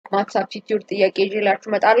ማትስ አፕቲቲዩድ ጥያቄ ይዤላችሁ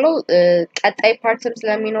እመጣለሁ ቀጣይ ፓርትም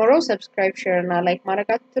ስለሚኖረው ሰብስክራይብ ሼር እና ላይክ ማድረግ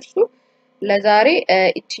አትርሱ ለዛሬ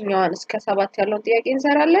እቺኛዋን እስከ 7 ያለውን ጥያቄ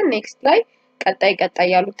እንሰራለን ኔክስት ላይ ቀጣይ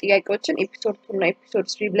ያሉ ጥያቄዎችን ኤፒሶድ 2 እና ኤፒሶድ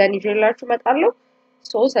 3 ብለን ይዤላችሁ እመጣለሁ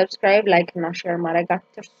ሶ ሰብስክራይብ ላይክ እና ሼር ማድረግ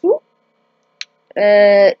አትርሱ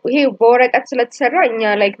ይሄ በወረቀት ስለተሰራ እኛ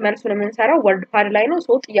ላይክ መልሱን የምንሰራው ወርድ ፓድ ላይ ነው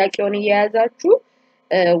ሶ ጥያቄውን እየያዛችሁ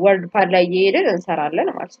ወርድ ፓድ ላይ እየሄድን እንሰራለን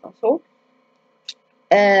ማለት ነው ሶ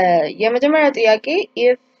የመጀመሪያው ጥያቄ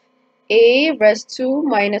if a raised to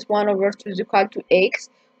minus 1 over 2 is equal to x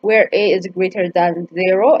where a is greater than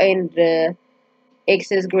 0 and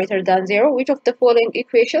x is greater than 0 which of the following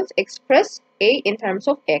equations express a in terms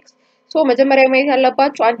of x so መጀመሪያ ማየት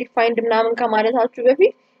ያለባችሁ undefined ምናምን ከማለታችሁ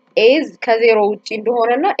በፊት a ከ0 ውጪ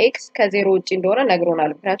እንደሆነና x ከ0 ውጪ እንደሆነ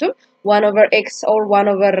ነግሮናል ምክንያቱም 1 over x or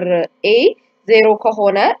 1 over a 0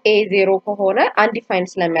 ከሆነ a 0 ከሆነ undefined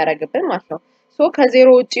ስለሚያደርግብን ማለት ነው ሶ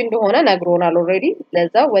ከ0 ውጪ እንደሆነ ነግሮናል ኦሬዲ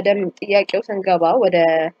ለዛ ወደ ጥያቄው ስንገባ ወደ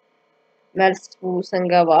መልሱ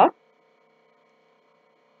ስንገባ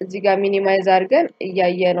እዚህ ጋር ሚኒማይዝ አድርገን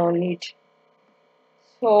እያየነው እንሂድ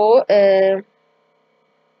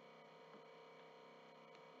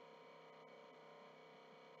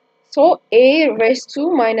so a raised to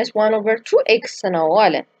minus 1 over 2x ነው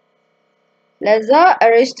አለ ለዛ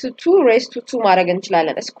raised to 2 raised to 2 ማድረግ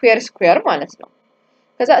እንችላለን ስኩዌር ማለት ነው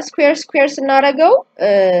ከዛ ስኩዌር ስናደርገው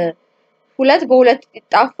ሁለት በሁለት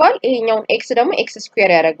ይጣፋል ይሄኛውን x ደግሞ x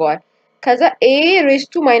ስኩዌር ያደርገዋል ከዛ a raised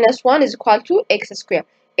to minus 1 is equal to x square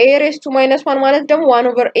a raised to minus 1 ማለት ደግሞ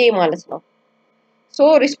 1 over a ማለት ነው so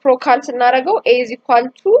reciprocal ስናደርገው a is equal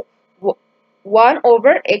to 1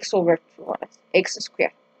 over x over 2 ማለት x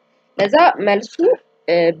square ለዛ መልሱ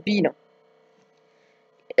b ነው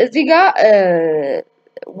እዚህ ጋር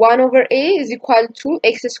 1 over a is equal to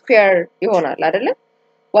x square ይሆናል አይደለ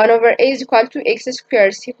 1 over a is equal to x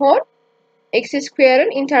square ሲሆን x square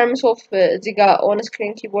in terms of እዚህ ጋር on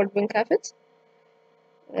screen keyboard ብንከፍት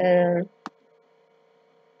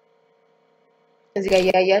እዚህ ጋር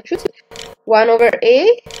ያያችሁት 1 over a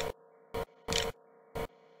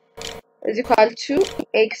is equal to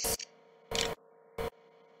x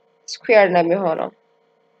square ነው የሚሆነው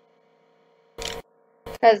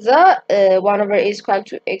ከዛ 1 over a is equal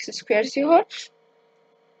to x square ሲሆን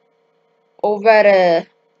over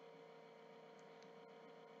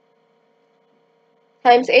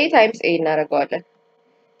times a እናደርገዋለን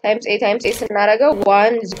times a ስናደርገው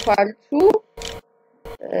 1 is equal to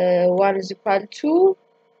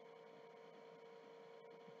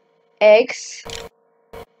x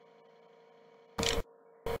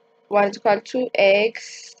 1 is equal to x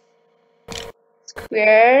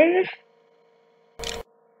square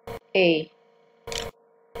a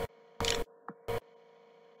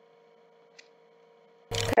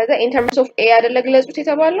ከዛ in terms of a አይደለ ግለጹት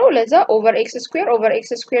የተባለው ለዛ over x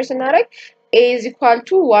square ስናደርግ a is equal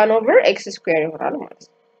to 1 over x square ይሆናል ማለት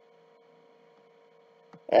ነው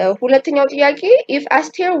ሁለተኛው ጥያቄ if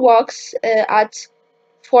Aster walks at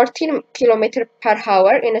 14 km per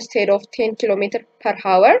hour instead of 10 km per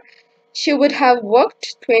hour she would have walked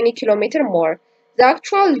 20 km more the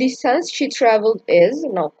actual distance she traveled is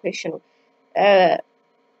no question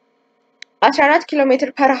 14 km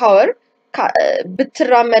per hour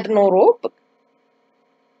ብትራመድ ኖሮ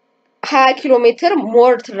 20 ኪሎ ሜትር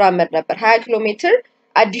ሞር ትራመድ ነበር 20 ኪሎ ሜትር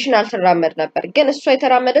አዲሽናል ትራመድ ነበር ግን እሷ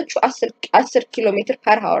የተራመደችው 10 ኪሎ ሜትር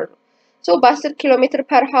per hour ነው ሶ በ10 ኪሎ ሜትር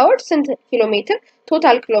per hour ስንት ኪሎ ሜትር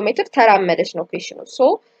ቶታል ኪሎ ሜትር ተራመደች ነው ኩዌሽኑ ሶ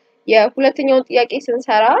የሁለተኛውን ጥያቄ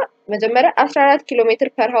ስንሰራ መጀመሪያ 14 ኪሎ ሜትር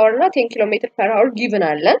per hour እና 10 ኪሎ ሜትር per hour ጊቭን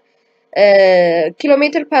አለን ኪሎ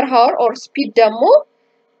ሜትር per hour or speed ደግሞ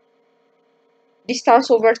distance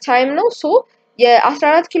over time ነው ሶ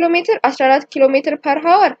የ14 ኪሎ ሜትር per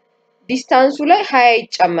hour ዲስታንሱ ላይ 20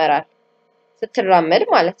 ይጨመራል ስትራመድ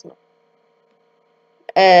ማለት ነው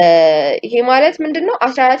ይሄ ማለት ምንድነው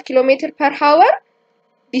 14 ኪሎ ሜትር per hour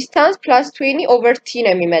distance plus 20 over t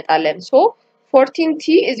ነው የሚመጣለን ሶ 14t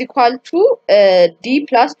is equal to d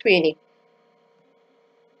plus 20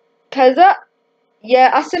 ከዛ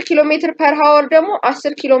የ10 ኪሎ ሜትር per hour ደግሞ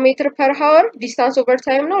 10 ኪሎ ሜትር per hour distance over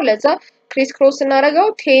time ነው ለዛ ክሪስ ክሮስ እናደርገው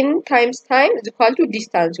 10 times time is equal to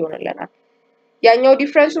distance ይሆንልናል ያኛው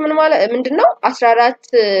ዲፈረንሱ ምንድነው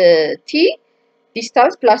 14t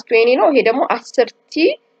distance plus 20 ነው ይሄ ደግሞ 10t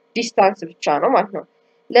distance ብቻ ነው ማለት ነው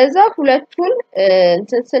ለዛ ሁለቱን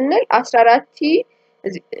እንትን ስንል 14t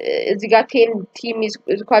እዚህ ጋር 10t is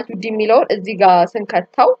equal to d የሚለውን እዚህ ጋር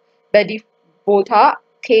ስንከታው በዲ ቦታ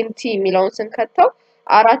 10t የሚለውን ስንከታው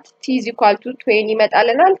 4t is equal to 20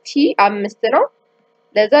 ይመጣልናል t 5 ነው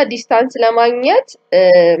ለዛ ዲስታንስ ለማግኘት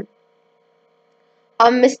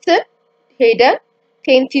 5 ሄደን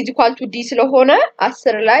 10 is equal to d ስለሆነ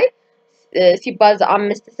 10 ላይ ሲባዛ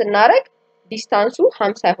 5 ስናረግ ዲስታንሱ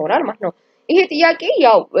 50 ይሆናል ማለት ነው ይሄ ጥያቄ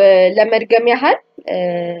ያው ለመድገም ያህል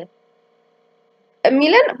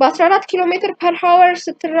ሚለን በ14 ኪሎ ሜትር ፐር ሃወር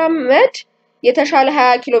ስትራመድ የተሻለ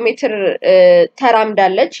 20 ኪሎ ሜትር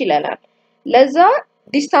ተራምዳለች ይላል ለዛ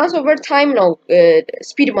distance over time ነው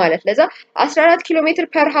speed ማለት ለዛ 14 ኪሎ ሜትር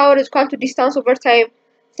ፐር ሃወር is equal to distance over time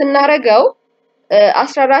ስናረጋው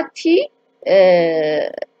 14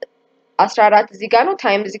 14 እዚህ ጋር ነው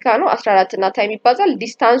ታይም እዚህ ጋር ነው 14 እና ታይም ይባዛል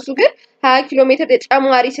ዲስታንሱ ግን 20 ኪሎ ሜትር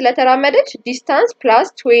ተጨማሪ ስለተራመደች ዲስታንስ ፕላስ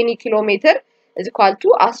 20 ኪሎ ሜትር is equal to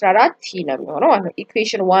 14 t ነው የሚሆነው ማለት ነው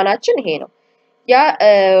ኢኩዌሽን 1 አችን ይሄ ነው ያ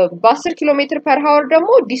በ10 ኪሎ ሜትር ፐር ሃወር ደግሞ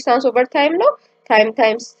ዲስታንስ ኦቨር ታይም ነው ታይም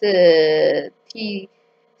ታይምስ t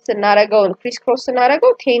ስናረጋው ክሪስ ክሮስ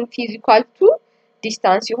ስናረጋው 10 t is equal to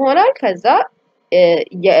ዲስታንስ ይሆናል ከዛ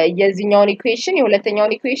የዚህኛውን ኢኩዌሽን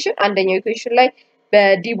የሁለተኛውን ኢኩዌሽን አንደኛው ኢኩዌሽን ላይ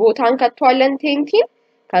በዲ ቦታ እንከተዋለን 10 t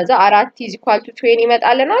ከዛ 4 t is equal to 20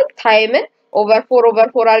 ይመጣልናል ታይምን ኦቨር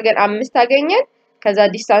 4 አድርገን 5 አገኘን ከዛ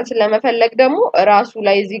ዲስታንስን ለመፈለግ ደግሞ ራሱ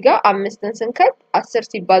ላይ እዚህ ጋር 5ን ስንከት 10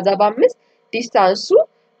 ሲባዛ በ5 ዲስታንሱ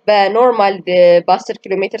በኖርማል በ10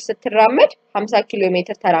 ኪሎ ሜትር ስትራመድ 50 ኪሎ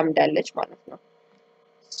ሜትር ተራምዳለች ማለት ነው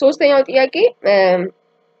ሶስተኛው ጥያቄ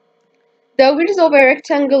the width of a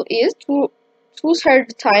rectangle is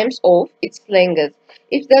 2/3 times of its length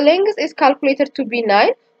if the length is calculated to be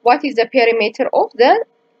 9 what is the perimeter of the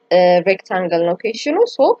rectangle location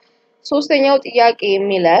so ሶስተኛው ጥያቄ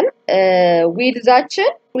የሚለን widthዛችን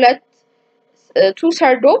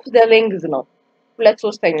 2/3 of the length ነው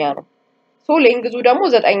 2/3 ነው so lengthዙ ደግሞ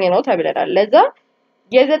 9 ነው ተብለናል ለዛ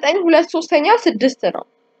የ9 2/3 6 ነው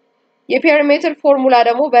የፔሪሜትር ፎርሙላ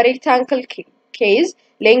ደግሞ በሬክታንግል ኬዝ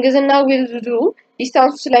length እና width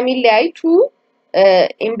ዲስታንሱ ስለሚለያይ 2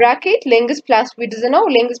 in bracket length plus width ነው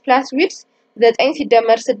length plus width 9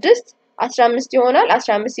 ሲደመር 6 15 ይሆናል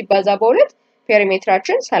 15 ሲባዛ በ2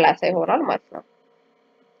 ፔሪሜትራችን 30 ይሆናል ማለት ነው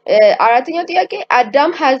አራተኛው ጥያቄ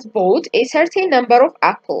Adam has bought a certain number of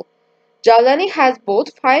apple Jalani has bought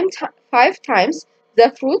 5 times the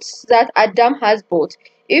fruits that Adam has bought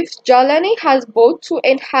if Jalani has bought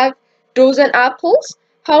 2.5 dozen apples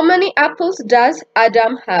how many apples does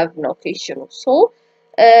Adam have ነው question so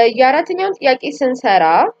የአራተኛው ጥያቄ ስንሰራ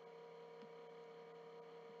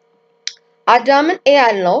አዳምን a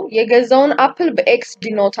ያልነው የገዛውን አፕል በx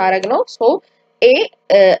ዲኖት አረግ ነው so a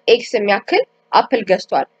x የሚያክል አፕል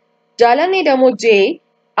ገዝቷል ጃለኔ ደግሞ j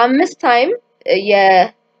 5 ታይም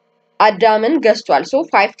የአዳምን ገዝቷል so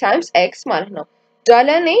 5 times x ማለት ነው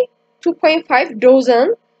ጃለኔ 2.5 dozen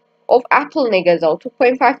of apple ነው የገዛው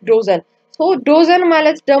 2.5 dozen so dozen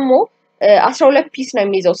ማለት ደግሞ 12 ፒስ ነው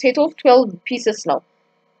የሚይዘው set of 12 pieces ነው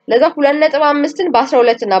ለዛ 2.5ን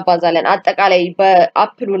በ12 እናባዛለን አጠቃላይ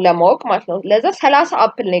በአፕሉን ለማወቅ ማለት ነው ለዛ 30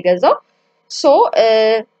 አፕል ነው የገዛው so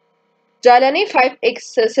ጃለኔ 5x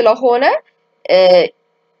ስለሆነ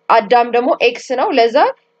አዳም ደግሞ x ነው ለዛ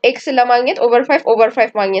x ለማግኘት ኦቨር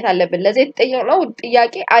 5 ማግኘት አለብን ለዛ የተጠየቀው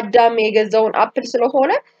ጥያቄ አዳም የገዛውን አፕል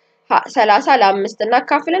ስለሆነ 30 ለ5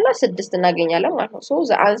 እናካፍልና 6 እናገኛለን ማለት ነው so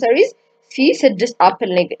the answer is c 6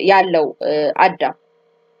 አፕል ያለው አዳም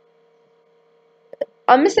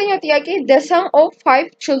አምስተኛው ጥያቄ the sum of 5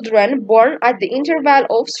 children born at the interval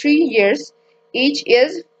of 3 years each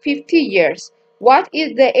is 50 years what is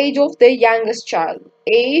the age of the youngest child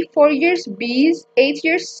a 4 years b 8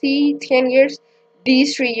 years c 10 years d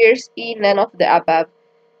 3 years e none of the above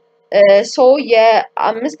so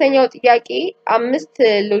የአምስተኛው ጥያቄ 5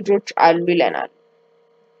 ልጆች አሉ ይለናል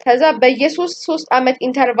ከዛ በየ3 አመት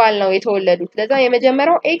ኢንተርቫል ነው የተወለዱት ለዛ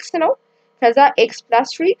የመጀመሪያው x ነው ከዛ x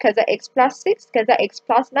 + 3 ከዛ x + 6 ከዛ x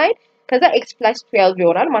 + 9 ከዛ x + 12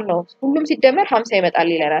 ይሆናል ማለት ነው ሁሉም ሲደመር 50 ይመጣል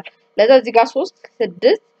ይለናል ለዛ እዚህ ጋር 3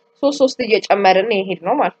 6 እየጨመርን ይሄድ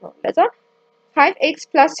ነው ማለት ነው ለዛ 5x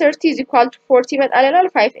 + 30 = 40 ይመጣልናል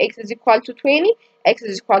 5x = 20 x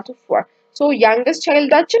 = 4 so youngest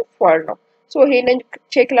childዳችን 4 ነው so ይሄንን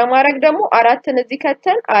ቼክ ለማድረግ ደግሞ 4ን እዚህ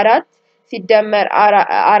ከተን 4 ሲደመር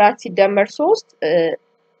 4 ሲደመር 3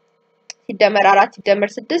 ሲደመር 4 ሲደመር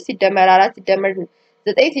 6 ሲደመር 4 ሲደመር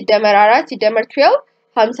 9 ሲደመር 4 ሲደመር 12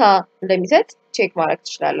 50 እንደሚሰጥ ቼክ ማድረግ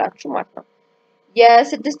ትችላላችሁ ማለት ነው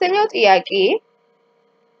የስድስተኛው ጥያቄ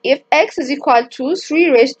if x is equal to 3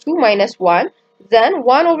 raised to minus 1 then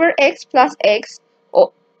 1 over x plus x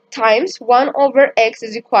times 1 over x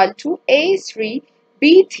is equal to a 3 b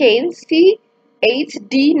 10 c 8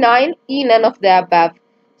 d 9 e none of the above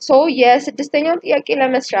so የስድስተኛው ጥያቄ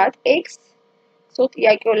ለመስራት x so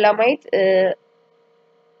ጥያቄውን ለማየት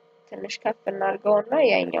ትንሽ ከፍ እናርገውና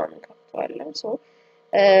ያኛውን እንከፍተዋለን so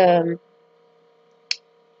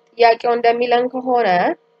ጥያቄው እንደሚለን ከሆነ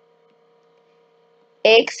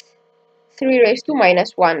x 3 raised to minus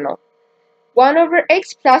 1 ነው 1 over x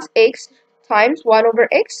plus x times 1 over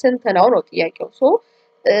x ስንት ነው ነው ጥያቄው so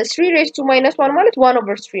 3 raised to minus 1 ማለት 1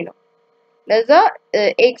 over 3 ነው ለዛ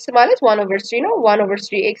x ማለት 1 over 3 ነው 1 over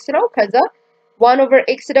 3 x ነው ከዛ 1 over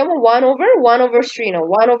x ደግሞ 1 over 1 over 3 ነው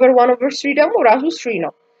 1 over 1 over 3 ደግሞ ራሱ 3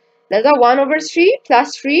 ነው ለዛ 1 over 3 plus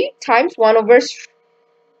 3 times 1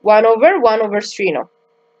 over 1 over 3 ነው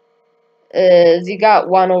እዚህ ጋር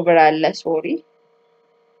 1 over አለ ሶሪ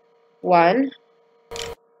 1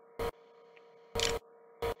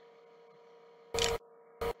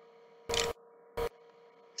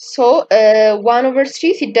 So 1 over 3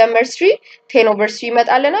 ሲደመር 3 10 over 3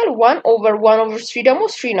 ይመጣልናል 1 over 1 over 3 ደግሞ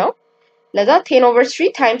 3 ነው ለዛ 10 over 3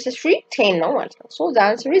 times 3 10 ነው ማለት ነው so the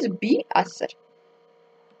answer is B 10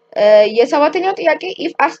 የሰባተኛው ጥያቄ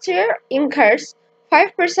if Aster incurs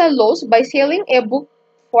 5% loss by selling a book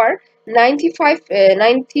for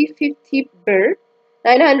 950 birr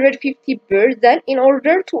then in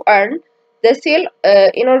order to earn 5%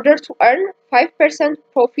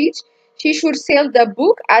 profit she should sell the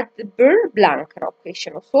book at the birr blank ነው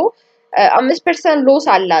question so 5% loss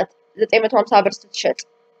አላት 950 ብር ስትሸጥ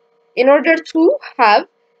in order to have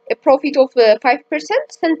a profit of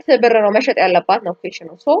 5% ስንት ብር ነው መሸጥ ያለባት ነው question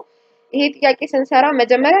so ይሄ ጥያቄ ስንሰራ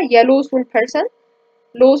መጀመሪያ የሎሱን ፐርሰንት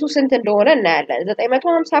ሎሱ ስንት እንደሆነ እናያለን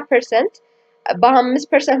 950%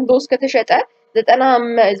 በ5% ሎስ ከተሸጠ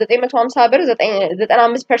 950 ብር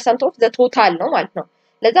 95% of the total ነው ማለት ነው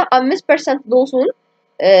ለዛ 5% ሎሱን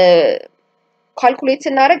ካልኩሌት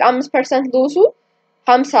ስናደርግ 5% ሎሱ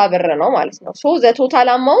 50 ብር ነው ማለት ነው so the total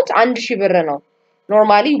amount 1000 ብር ነው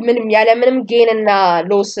ኖርማሊ ምንም ያለ ምንም ጌን እና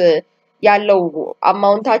ሎስ ያለው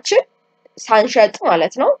አማውንታችን ሳንሸጥ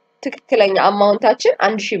ማለት ነው ትክክለኛ አማውንታችን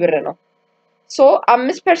 1000 ብር ነው so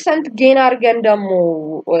 5% ጌን አርገን ደሞ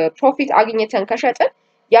ፕሮፊት አግኝተን ከሸጥን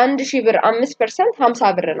የ1000 ብር 5%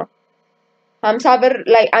 50 ብር ነው 50 ብር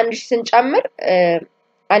ላይ 1000 ስንጨምር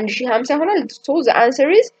 1050 ይሆናል so the answer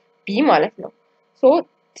is B ማለት ነው so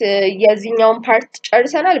የዚህኛውን ፓርት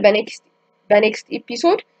ጨርሰናል በኔክስት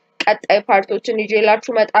ኤፒሶድ ቀጣይ ፓርቶችን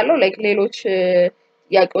ይዤላችሁ መጣለሁ ላይክ ሌሎች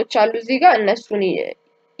ጥያቄዎች አሉ እዚህ ጋር እነሱን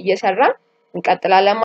እየሰራን እንቀጥላለን